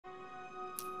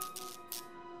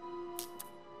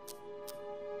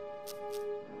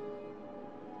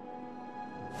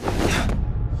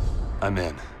I'm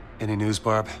in. Any news,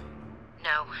 Barb?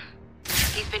 No.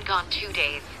 He's been gone 2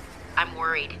 days. I'm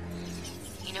worried.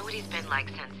 You know what he's been like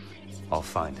since... I'll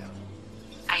find him.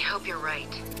 I hope you're right.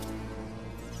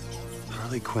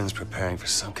 Harley Quinn's preparing for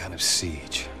some kind of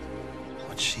siege.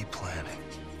 What's she planning?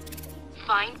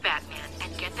 Find Batman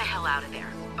and get the hell out of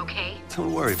there, okay?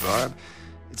 Don't worry, Barb.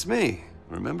 It's me,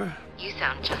 remember? You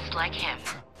sound just like him.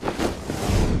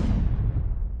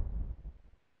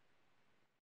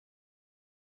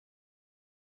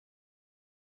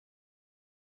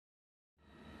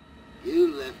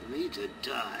 You left me to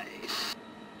die.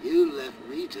 You left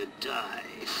me to die.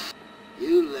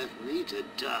 You left me to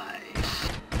die.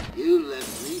 You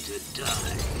left me to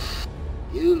die.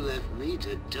 You left me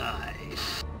to die.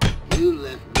 You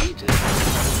left me to die.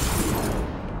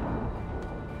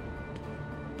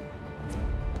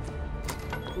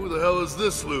 Who the hell is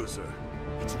this loser?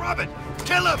 It's Robin!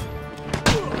 Kill him!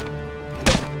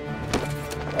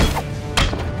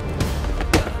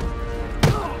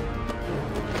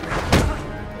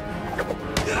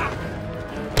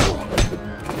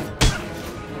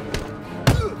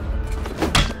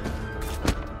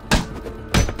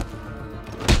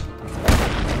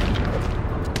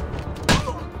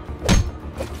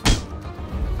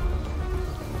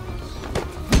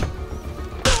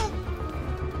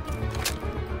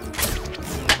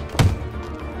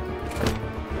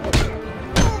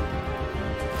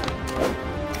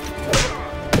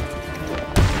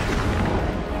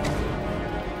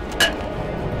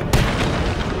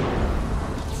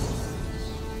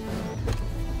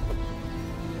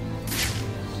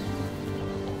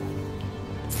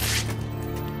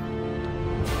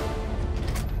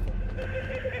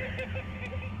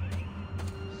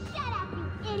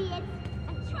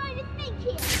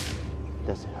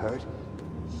 Does it hurt?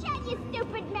 Shut your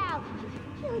stupid mouth!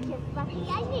 You're just lucky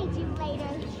I need you later.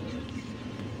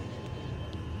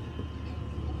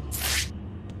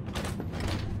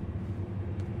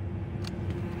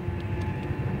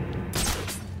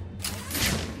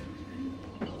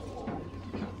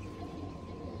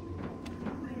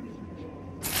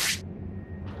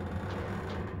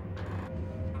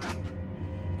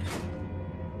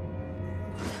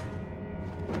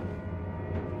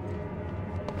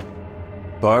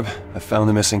 Barb, I found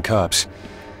the missing cops.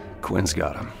 Quinn's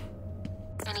got them.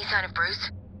 Any sign of Bruce?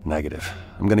 Negative.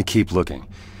 I'm gonna keep looking.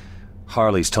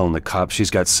 Harley's telling the cops she's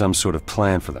got some sort of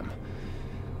plan for them.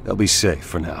 They'll be safe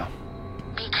for now.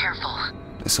 Be careful.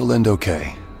 This'll end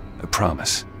okay. I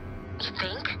promise. You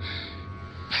think?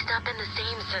 He's not been the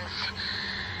same since...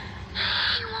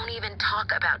 He won't even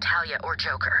talk about Talia or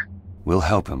Joker. We'll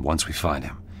help him once we find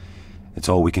him. It's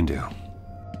all we can do.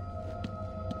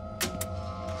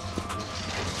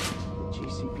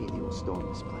 GCPD will storm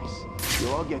this place.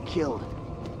 You'll all get killed.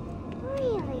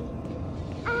 Really?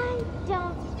 I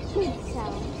don't think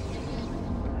so.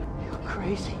 You're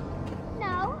crazy.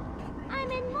 No,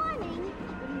 I'm in mourning.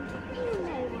 You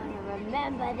may want to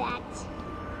remember that.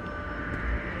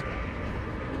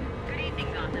 Good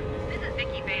evening, Gotham. This is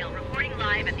Vicki Vale reporting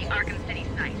live at the Arkham City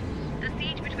site. The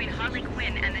siege between Harley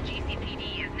Quinn and the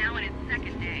GCPD is now in its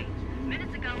second day.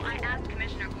 Minutes ago, I asked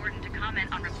Commissioner Gordon to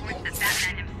comment on reports that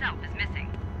Batman himself is missing.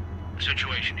 The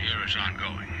situation here is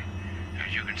ongoing.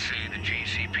 As you can see, the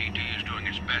GCPD is doing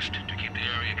its best to keep the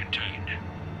area contained.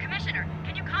 Commissioner,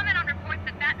 can you comment on reports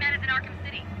that Batman is in Arkham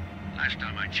City? Last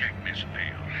time I checked, Miss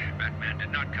Vale, Batman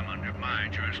did not come under my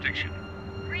jurisdiction.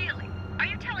 Really? Are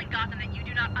you telling Gotham that you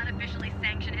do not unofficially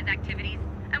sanction his activities?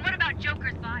 And what about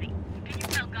Joker's body? Can you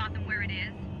tell Gotham where it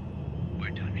is?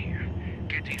 We're done here.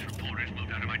 Get these reporters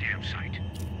moved out of my damn sight.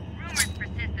 Rumors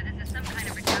persist that this is some kind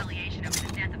of retaliation over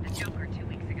the death of the Joker 2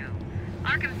 weeks ago.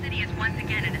 Arkham City is once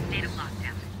again in a state of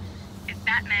lockdown. If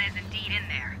Batman is indeed in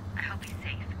there, I hope he's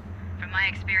safe. From my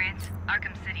experience,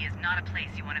 Arkham City is not a place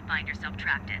you want to find yourself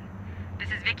trapped in. This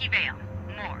is Vicki Vale.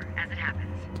 More as it happens.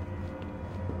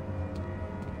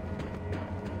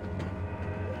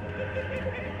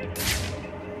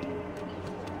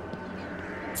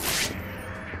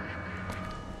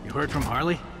 You heard from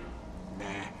Harley? Nah,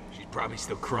 she's probably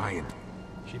still crying.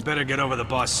 She'd better get over the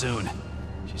boss soon.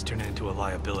 She's turning into a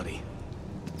liability.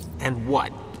 And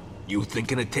what? You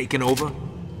thinking of taking over?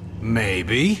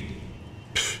 Maybe.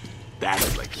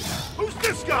 That's like... Who's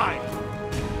this guy?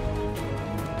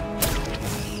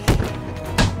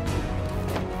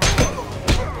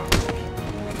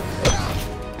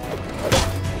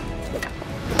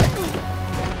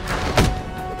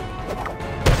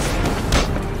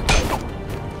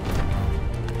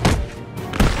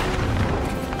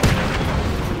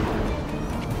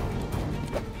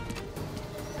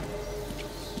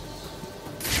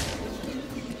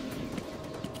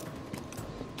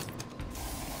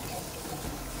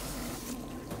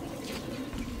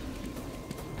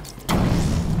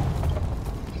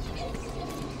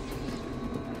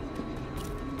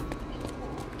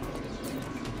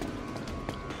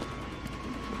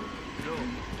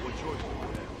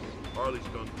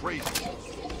 crazy.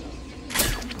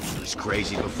 She was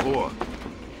crazy before.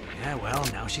 Yeah, well,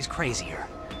 now she's crazier.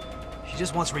 She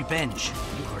just wants revenge.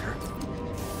 You heard her.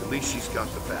 At least she's got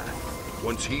the bat.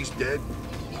 Once he's dead,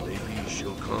 maybe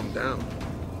she'll calm down.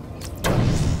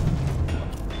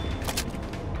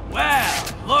 Well,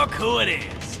 look who it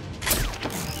is.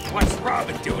 What's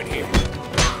Robin doing here?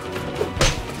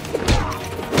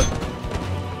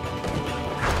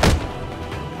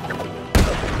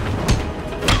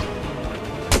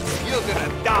 You're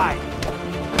gonna die.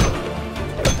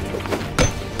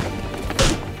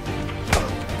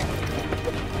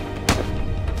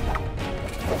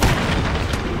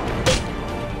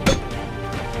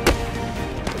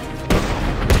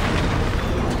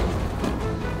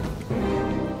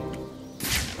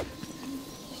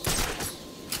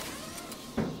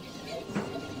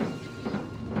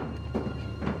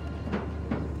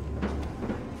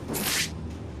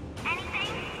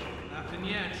 Nothing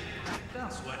yet.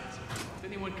 Don't sweat it. If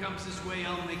anyone comes this way,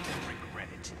 I'll make them regret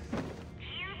it.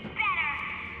 You better.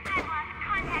 I've lost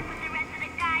contact with the rest of the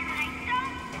guys and I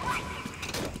don't like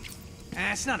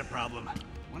it. It's not a problem.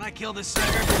 When I kill this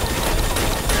sucker,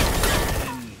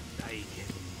 then I can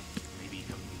maybe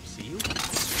come see you.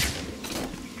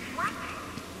 What?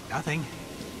 Nothing.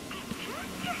 Did you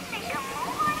just make a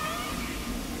move on me?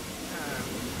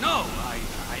 No,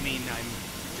 I mean, I'm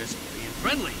just being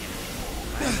friendly.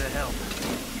 Trying to help.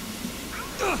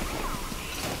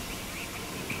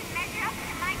 Measure up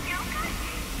to my Joker?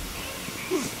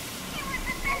 He was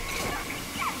the best Joker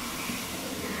yet.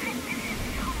 I miss him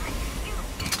so much.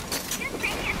 You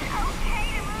think it's okay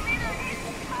to move in on his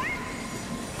part?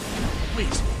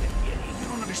 Please, you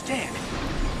don't understand.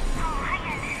 Oh, I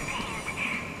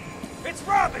understand. It's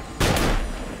Robin!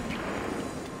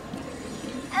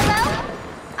 Hello?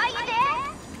 Are you there?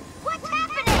 What's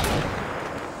happening?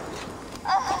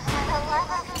 Oh, for the love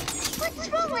of... What's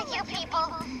wrong with you people?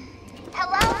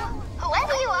 Hello?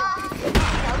 Whoever you are, I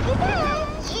know you're there.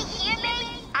 You hear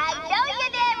me? I know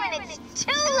you're there and it's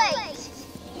too late.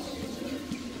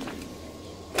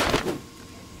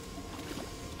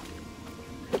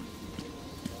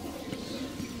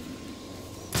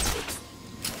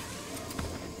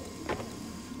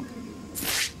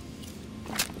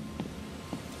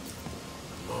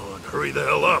 Come on, hurry the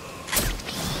hell up.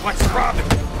 What's Robin?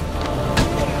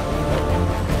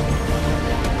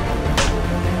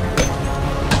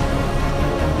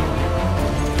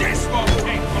 This won't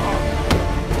take long.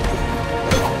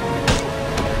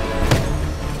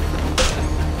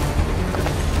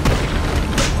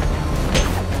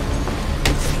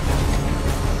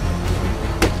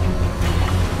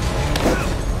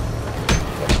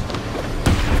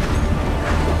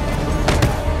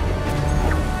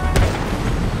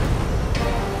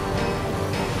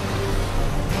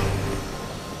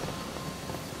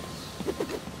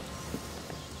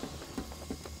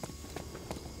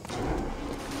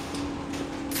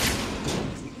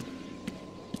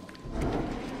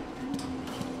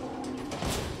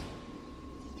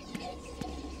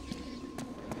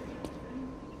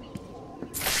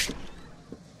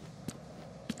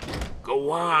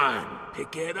 Go on,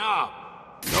 pick it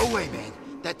up. No way, man.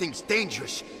 That thing's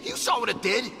dangerous. You saw what it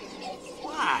did.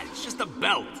 What? It's just a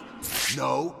belt.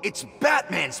 No, it's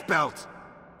Batman's belt.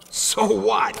 So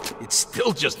what? It's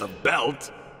still just a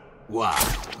belt. Why?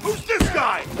 Who's this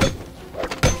guy?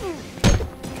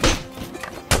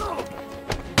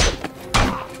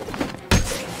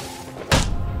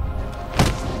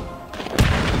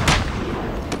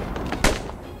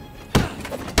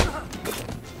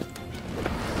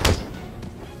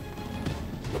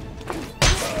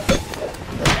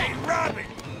 Hey, Robin!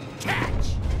 Catch!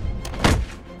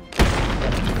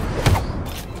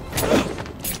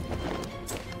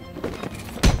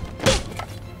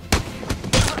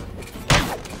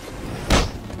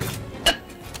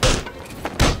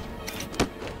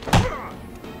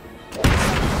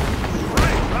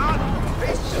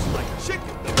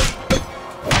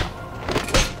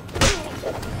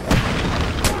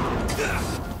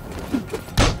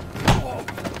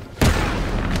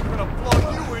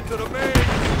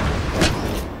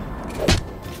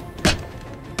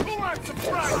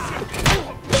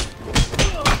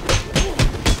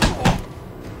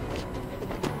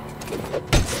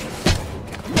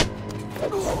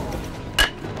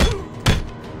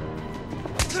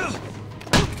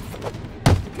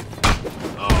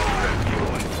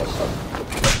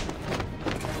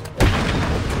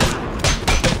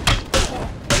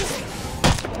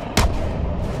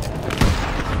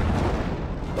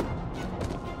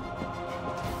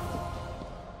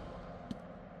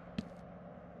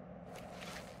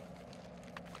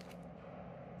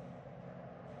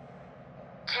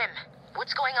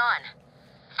 What's going on?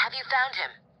 Have you found him?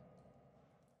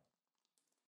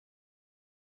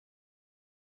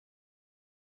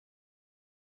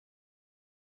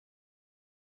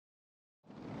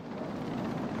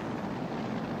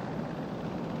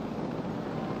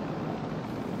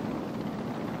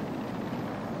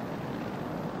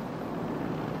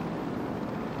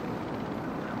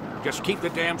 Just keep the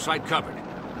damn site covered.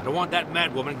 I don't want that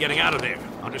madwoman getting out of there.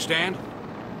 Understand?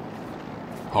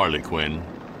 Harley Quinn.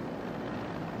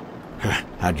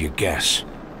 How'd you guess?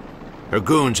 Her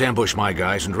goons ambushed my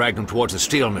guys and dragged them towards the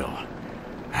steel mill.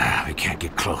 We can't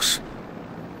get close.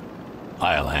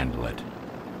 I'll handle it.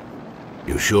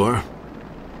 You sure?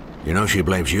 You know she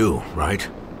blames you, right?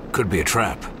 Could be a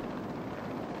trap.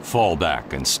 Fall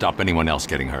back and stop anyone else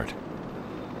getting hurt.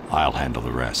 I'll handle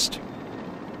the rest.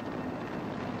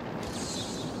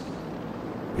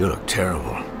 You look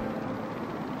terrible.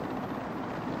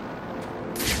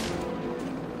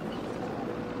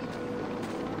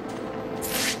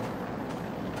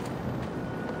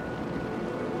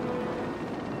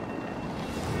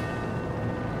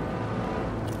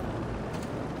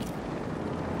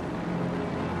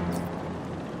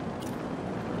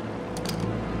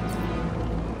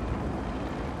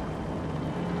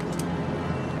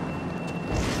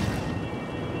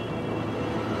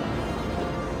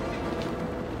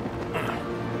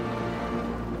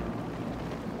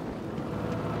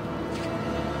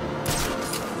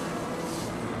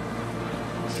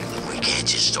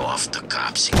 Just off the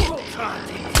cops again.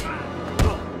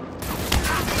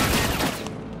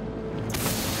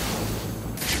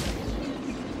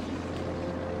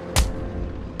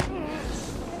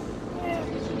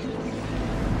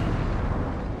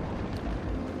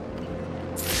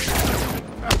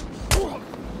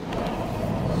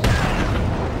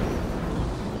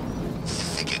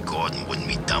 Figure Gordon wouldn't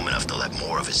be dumb enough to let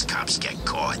more of his cops get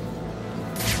caught.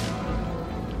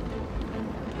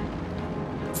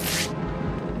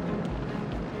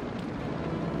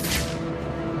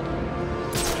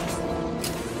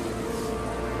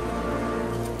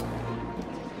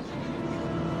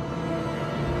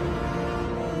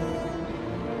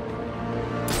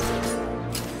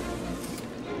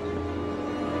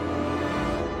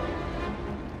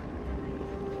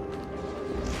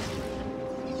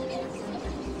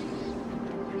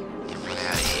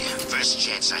 First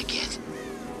chance I get.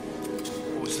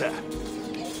 What was that?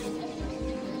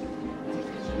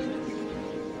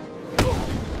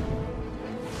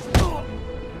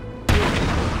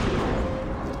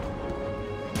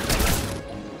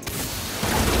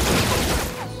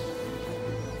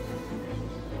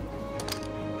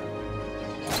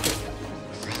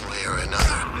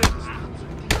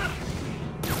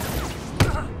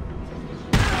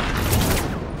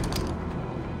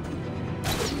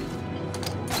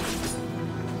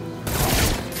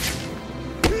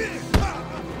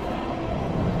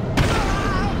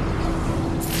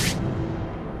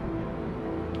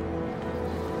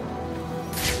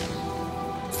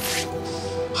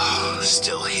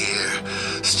 Still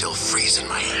here, still freezing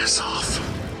my ass off.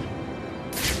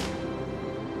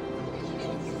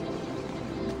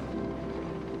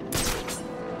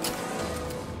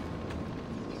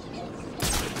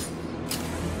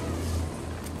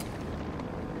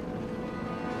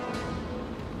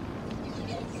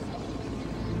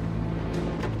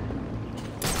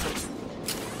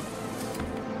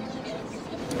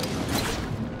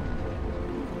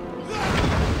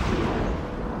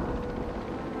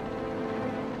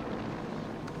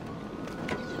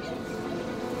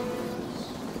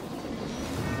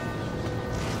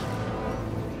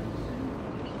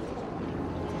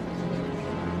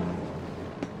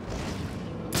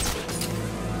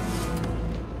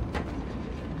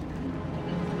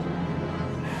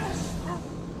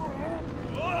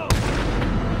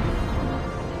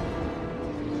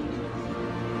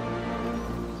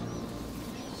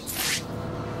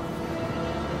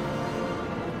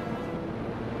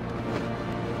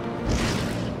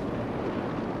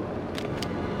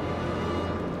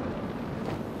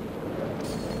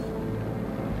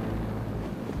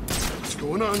 What's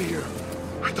going on here?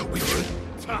 I thought we were...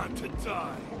 Time to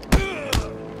die.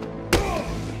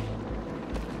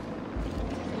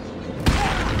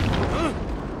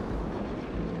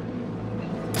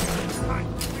 Huh?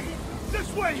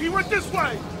 This way! He went this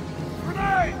way!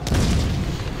 Grenade!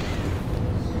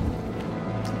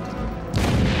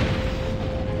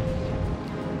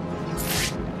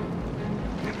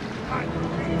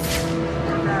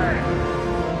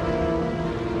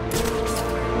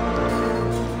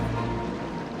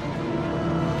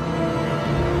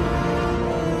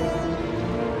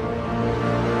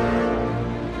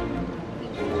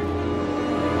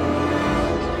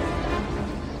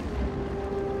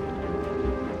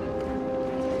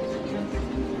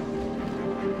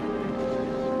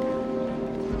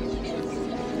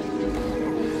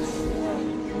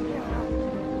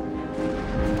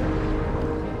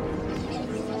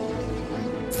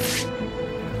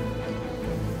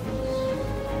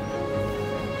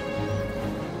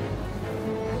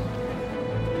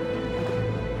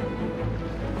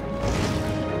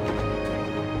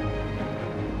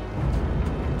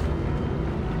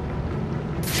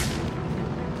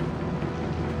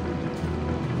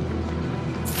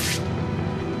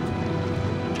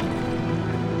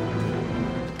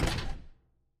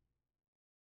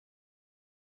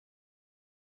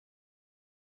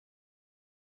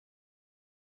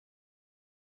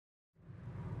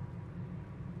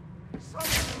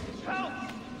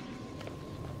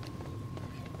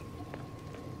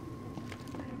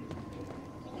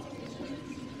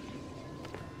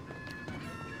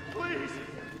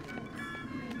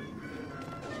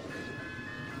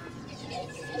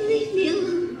 Leave me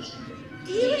alone.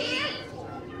 Do you hear?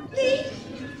 Leave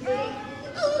me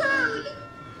alone.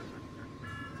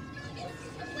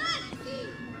 What?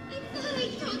 I thought I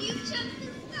told you just to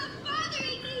stop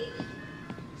bothering me.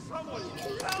 Someone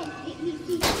help! Make me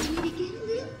see you again,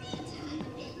 Lucy.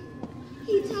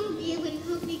 He told me it would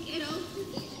help me get over it.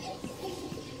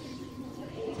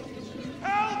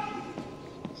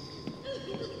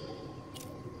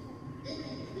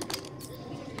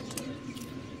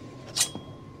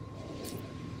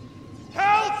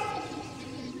 Help!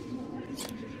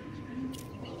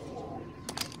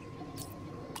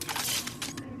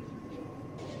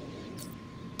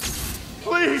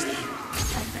 Please!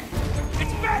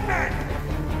 It's Batman!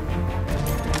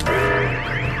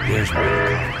 Here's one of the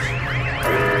cops.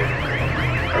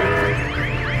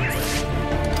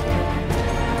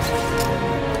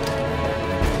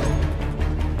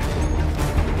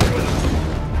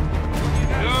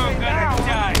 You're gonna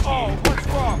die. Oh, what's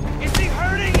wrong? Is he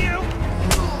hurting you?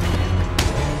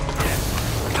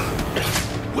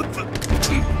 What the?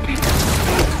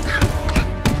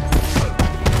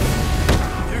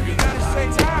 You gotta stay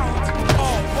down.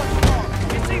 Oh, what's wrong?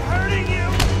 Is he hurting you?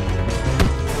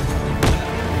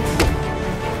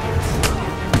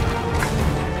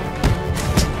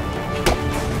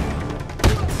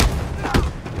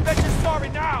 Bet you're sorry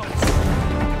now.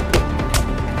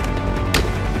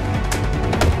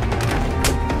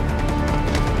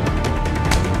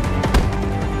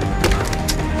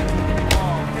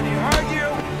 Oh, did he hurt you?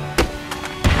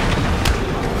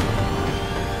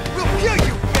 We'll kill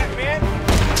you, Batman!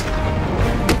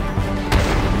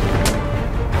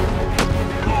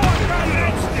 Oh, God, come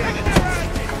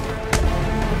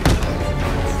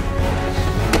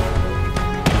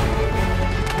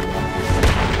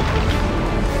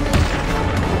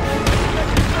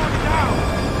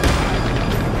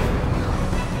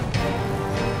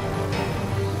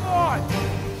on!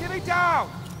 Get me down!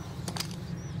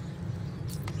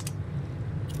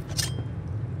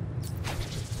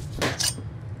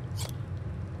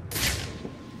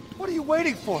 What are you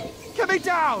waiting for? Get me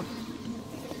down!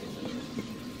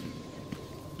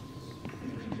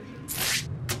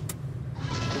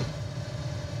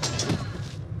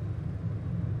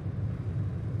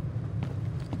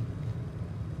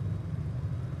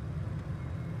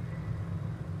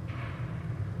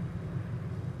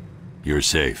 You're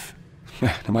safe.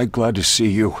 Am I glad to see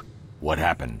you? What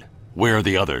happened? Where are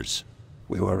the others?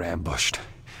 We were ambushed.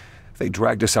 They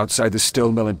dragged us outside the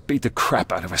still mill and beat the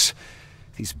crap out of us.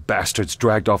 These bastards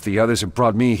dragged off the others and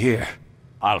brought me here.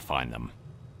 I'll find them.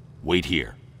 Wait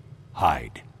here.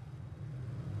 Hide.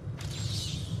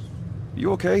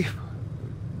 You okay?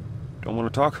 Don't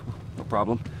want to talk? No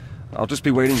problem. I'll just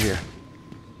be waiting here.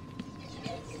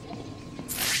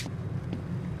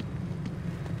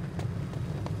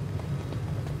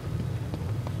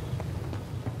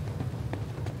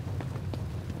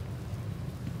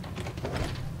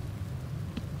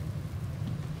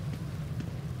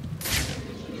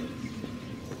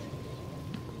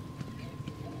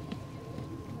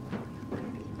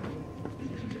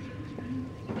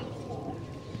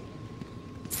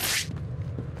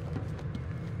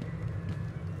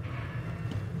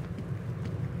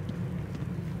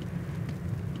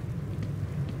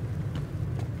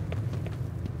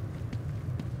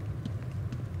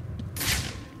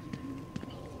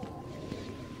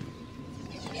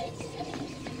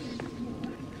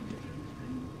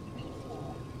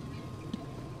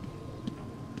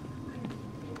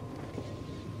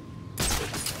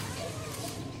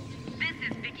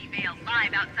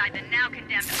 Live outside the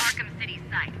now-condemned Arkham City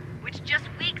site, which just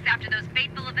weeks after those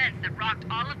fateful events that rocked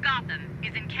all of Gotham,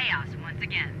 is in chaos once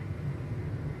again.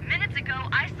 Minutes ago,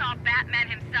 I saw Batman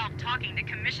himself talking to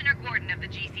Commissioner Gordon of the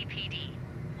GCPD.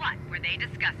 What were they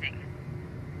discussing?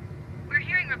 We're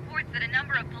hearing reports that a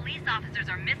number of police officers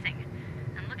are missing,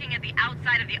 and looking at the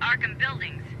outside of the Arkham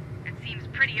buildings, it seems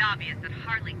pretty obvious that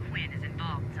Harley Quinn is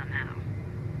involved somehow.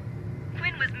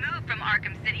 Quinn was moved from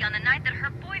Arkham City on the night that her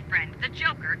boyfriend, the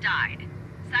Joker, died.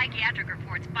 Psychiatric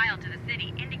reports filed to the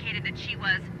city indicated that she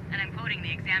was, and I'm quoting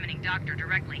the examining doctor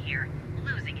directly here,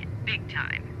 losing it big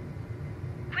time.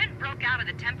 Quinn broke out of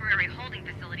the temporary holding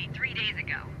facility 3 days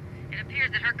ago. It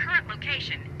appears that her current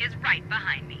location is right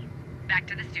behind me. Back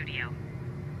to the studio.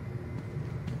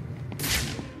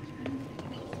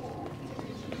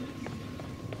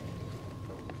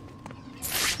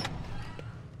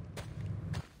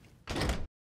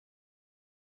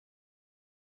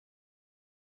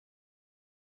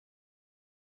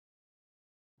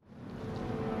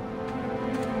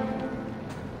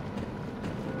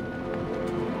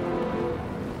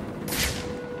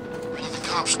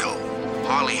 cops go?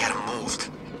 Harley had him moved.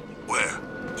 Where?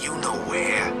 You know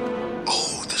where.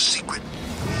 Oh, the secret.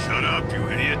 Shut up, you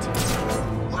idiot.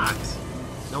 What?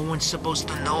 No one's supposed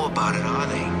to know about it, are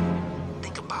they?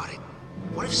 Think about it.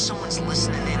 What if someone's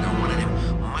listening in on one of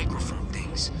them microphone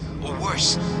things? Or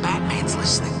worse, Batman's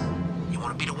listening. You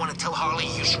want to be the one to tell Harley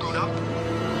you screwed up?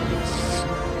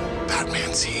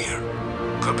 Batman's here.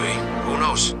 Could be. Who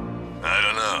knows? I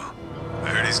don't know. I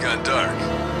heard he's gone dark.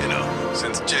 You know,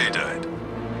 since Jay died.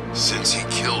 Since he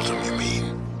killed him, you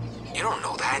mean? You don't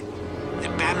know that. The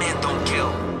Batman don't kill.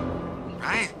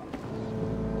 Right?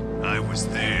 I was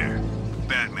there.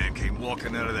 Batman came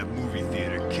walking out of that movie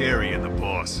theater, carrying the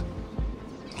boss.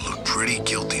 Looked pretty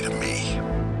guilty to me.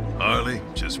 Harley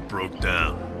just broke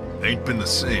down. Ain't been the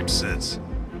same since.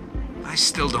 I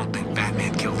still don't think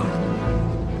Batman killed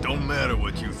him. Don't matter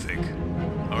what you think.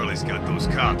 Harley's got those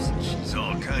cops, and she's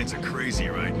all kinds of crazy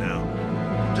right now.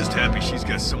 Just happy she's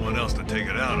got someone else to take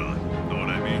it out on. Know what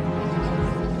I mean?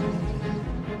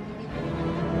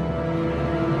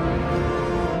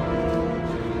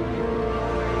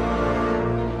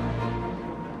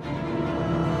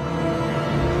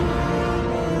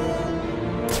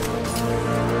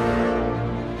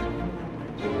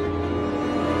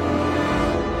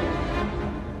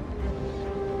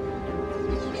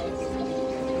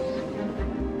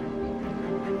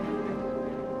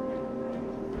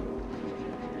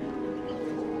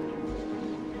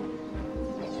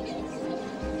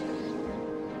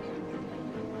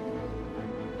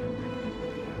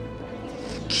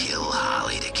 Kill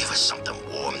Harley to give us something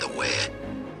warm to wear.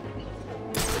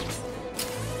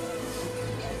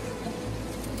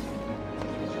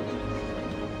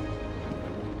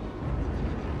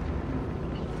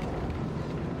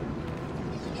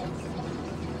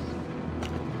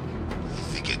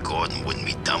 Figured Gordon wouldn't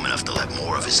be dumb enough to let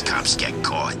more of his cops get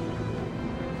caught.